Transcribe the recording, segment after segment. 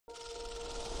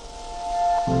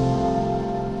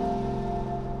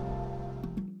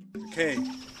Okay,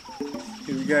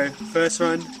 here we go. First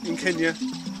run in Kenya.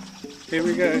 Here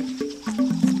we go.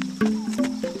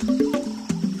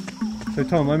 So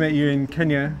Tom, I met you in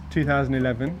Kenya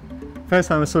 2011. First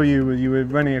time I saw you, you were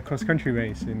running a cross-country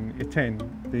race in Iten,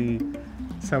 the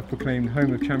self-proclaimed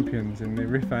home of champions in the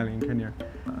Rift Valley in Kenya.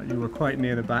 You were quite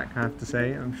near the back, I have to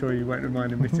say. I'm sure you won't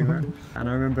mind admitting that. And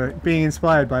I remember being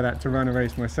inspired by that to run a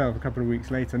race myself a couple of weeks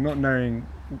later, not knowing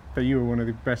that you were one of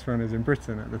the best runners in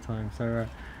Britain at the time. So,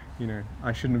 you know,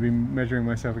 I shouldn't have been measuring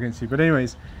myself against you. But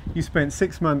anyways, you spent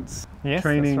 6 months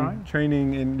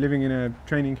training and living in a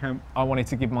training camp. I wanted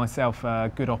to give myself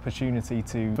a good opportunity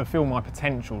to fulfill my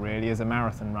potential really as a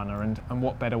marathon runner, and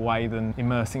what better way than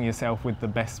immersing yourself with the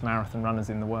best marathon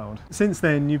runners in the world. Since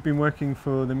then you've been working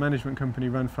for the management company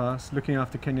Run Fast, looking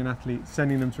after Kenyan athletes,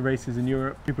 sending them to races in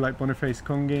Europe, people like Boniface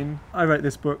Kongin. I wrote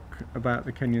this book about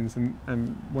the Kenyans,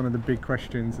 and one of the big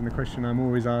questions, and the question I'm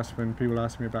always asked when people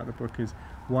ask me about the book, is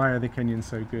why are the Kenyans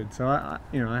so good? So I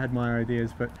had my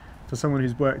ideas, but for someone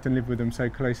who's worked and lived with them so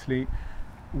closely,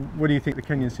 what do you think the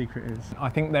Kenyan secret is? I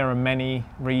think there are many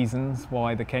reasons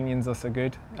why the Kenyans are so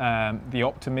good. The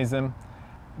optimism,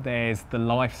 there's the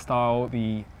lifestyle,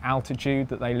 the altitude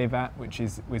that they live at, which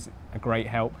was a great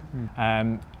help.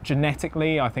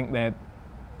 Genetically, I think they're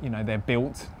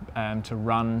built to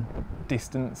run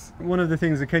distance. One of the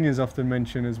things the Kenyans often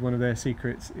mention as one of their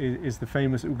secrets is the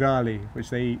famous ugali, which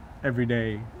they eat every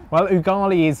day. Well,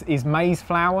 ugali is maize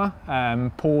flour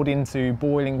poured into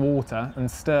boiling water and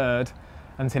stirred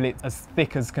until it's as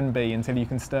thick as can be, until you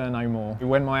can stir no more.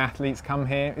 When my athletes come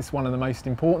here, it's one of the most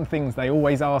important things they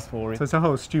always ask for. So it's a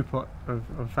whole stew pot of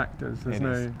factors.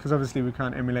 Because obviously we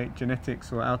can't emulate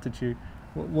genetics or altitude.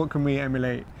 What can we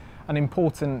emulate? An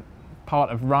important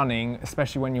part of running,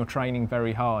 especially when you're training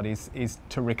very hard, is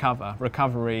to recover.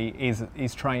 Recovery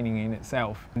is training in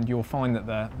itself, and you'll find that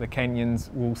the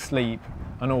Kenyans will sleep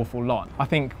an awful lot. I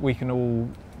think we can all,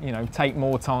 take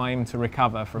more time to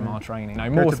recover from our training.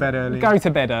 Go to bed early. Go to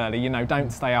bed early.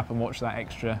 Don't stay up and watch that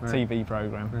extra TV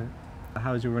program. Right.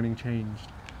 How has your running changed?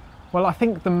 Well, I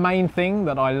think the main thing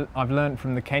that I've learned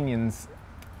from the Kenyans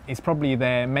is probably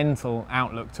their mental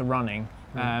outlook to running.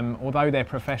 Although they're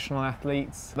professional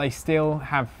athletes, they still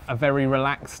have a very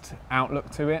relaxed outlook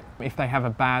to it. If they have a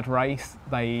bad race,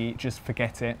 they just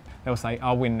forget it. They'll say,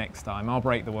 I'll win next time, I'll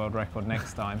break the world record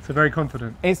next time. So very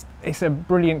confident. It's a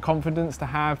brilliant confidence to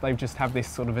have. They just have this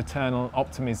sort of eternal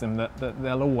optimism that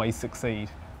they'll always succeed.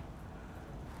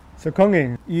 So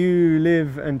Kongin, you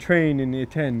live and train in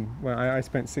Iten. Well, I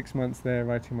spent 6 months there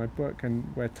writing my book, and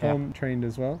where Tom trained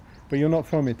as well. But you're not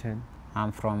from Iten.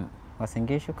 I'm from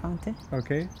Wasingishu County.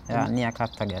 Okay. Yeah, near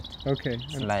Kaptagat. Okay.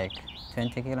 It's like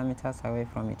 20 kilometers away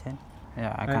from Iten.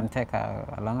 Yeah, I can take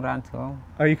a long run to home.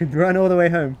 Oh, you could run all the way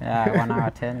home? Yeah, 1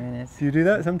 hour, 10 minutes. Do you do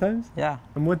that sometimes? Yeah.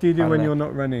 And what do you do when you're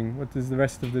not running? What does the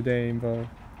rest of the day involve?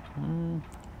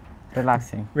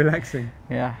 Relaxing. Relaxing?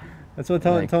 Yeah. That's what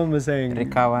Tom was saying.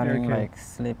 Recovering, like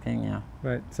sleeping, yeah.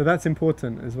 Right, so that's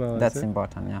important as well. That's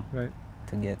important, yeah. Right.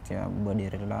 To get your body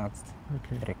relaxed,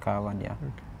 recovered, yeah.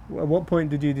 Okay. At what point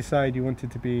did you decide you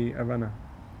wanted to be a runner?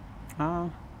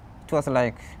 It was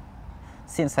like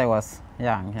since I was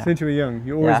young. Yeah. Since you were young,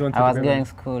 you always wanted to be a runner? I was going to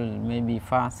school maybe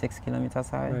 6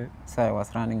 kilometers away. Right. So I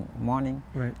was running morning,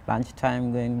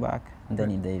 lunchtime going back, and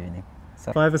then in the evening.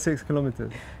 So 5 or 6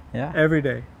 kilometers? Yeah. Every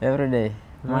day? Every day.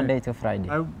 Monday to Friday.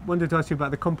 I wanted to ask you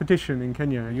about the competition in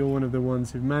Kenya. You're one of the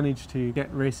ones who've managed to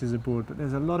get races abroad, but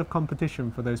there's a lot of competition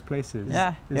for those places.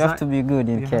 Yeah, you have to be good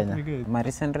in Kenya. Have to be good. My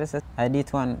recent races, I did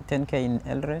one 10K in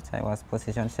Eldoret, I was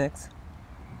position 6.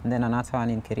 And then another one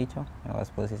in Kericho, I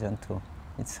was position 2.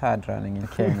 It's hard running in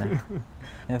Kenya.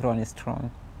 Everyone is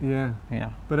strong. Yeah.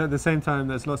 Yeah. But at the same time,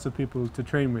 there's lots of people to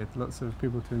train with, lots of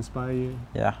people to inspire you.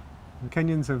 Yeah.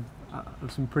 Kenyans have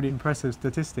some pretty impressive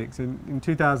statistics. In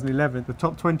 2011, the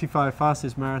top 25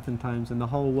 fastest marathon times in the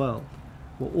whole world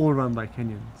were all run by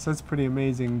Kenyans. So that's pretty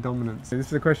amazing dominance. This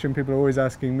is a question people are always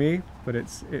asking me, but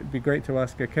it'd be great to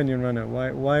ask a Kenyan runner.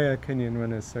 Why are Kenyan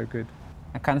runners so good?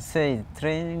 I can say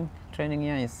training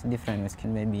here is different with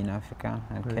maybe in Africa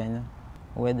and Kenya.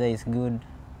 Weather is good,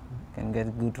 you can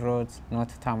get good roads, not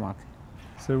tarmac.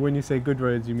 So when you say good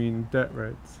roads, you mean dirt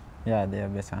roads? Yeah, they are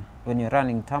better. When you're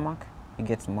running tarmac, you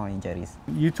get more injuries.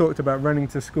 You talked about running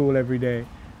to school every day,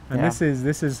 and this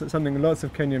is something lots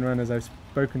of Kenyan runners I've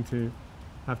spoken to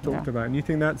have talked about. And you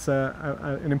think that's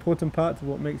an important part of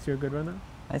what makes you a good runner?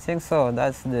 I think so.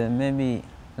 That's the maybe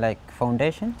like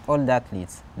foundation. All the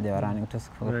athletes, they are running to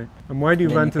school. Right. And why do you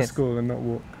run to school and not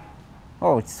walk?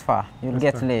 Oh, it's far. You'll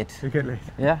get late. You get late.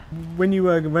 Yeah. When you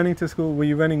were running to school, were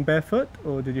you running barefoot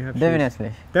or did you have shoes?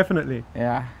 Definitely. Definitely?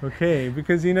 Yeah. Okay,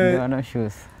 because there are no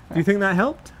shoes. Do you think that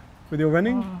helped with your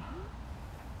running?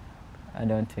 I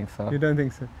don't think so. You don't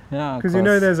think so? Yeah, Because you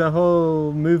know there's a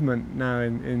whole movement now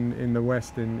in the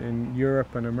West, in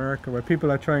Europe and America, where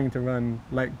people are trying to run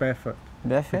like barefoot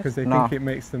barefoot? because they No. think it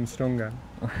makes them stronger.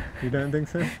 You don't think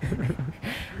so?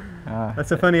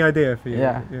 That's a funny idea for you.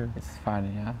 Yeah, it's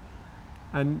funny, yeah.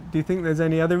 And do you think there's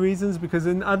any other reasons? Because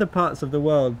in other parts of the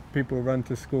world, people run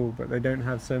to school, but they don't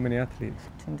have so many athletes.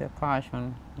 I think the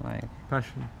passion, like,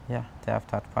 Passion. yeah, they have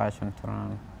that passion to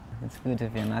run. It's good to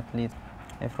be an athlete.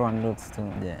 Everyone looks to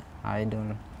the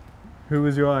idol, Who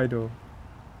was your idol?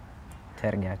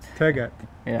 Tergat. Tergat.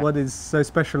 Yeah. What is so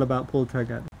special about Paul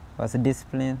Tergat? Was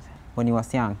disciplined when he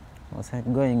was young. He was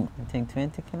going, I think,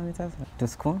 20 kilometers to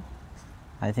school.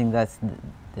 I think that's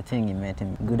the thing he made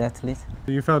him good athlete.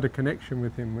 You felt a connection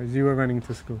with him as you were running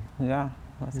to school. Yeah,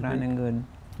 he was You running good.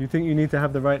 Do you think you need to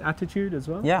have the right attitude as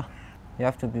well? Yeah, you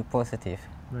have to be positive.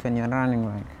 Right. When you're running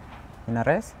like in a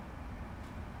race,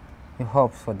 you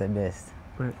hope for the best,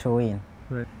 Right. to win.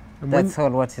 Right. And That's all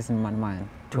what is in my mind,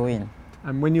 to win.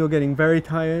 and when you're getting very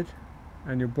tired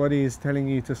and your body is telling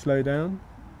you to slow down,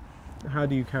 how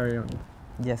do you carry on?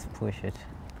 Just push it.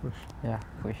 Push. Yeah,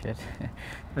 push it.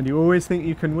 And you always think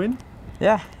you can win?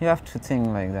 Yeah, you have to think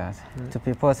like that, Right. to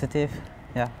be positive.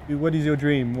 Yeah, What is your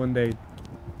dream one day?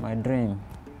 my dream.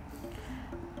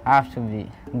 I have to be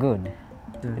good,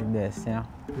 Yeah. the best, yeah.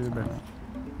 Do the best.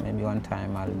 Maybe one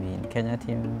time I'll be in Kenya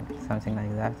team, something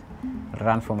like that.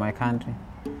 Run for my country.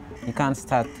 You can't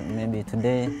start maybe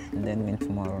today and then win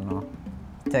tomorrow, no.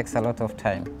 It takes a lot of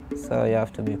time, so you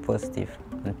have to be positive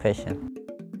and patient.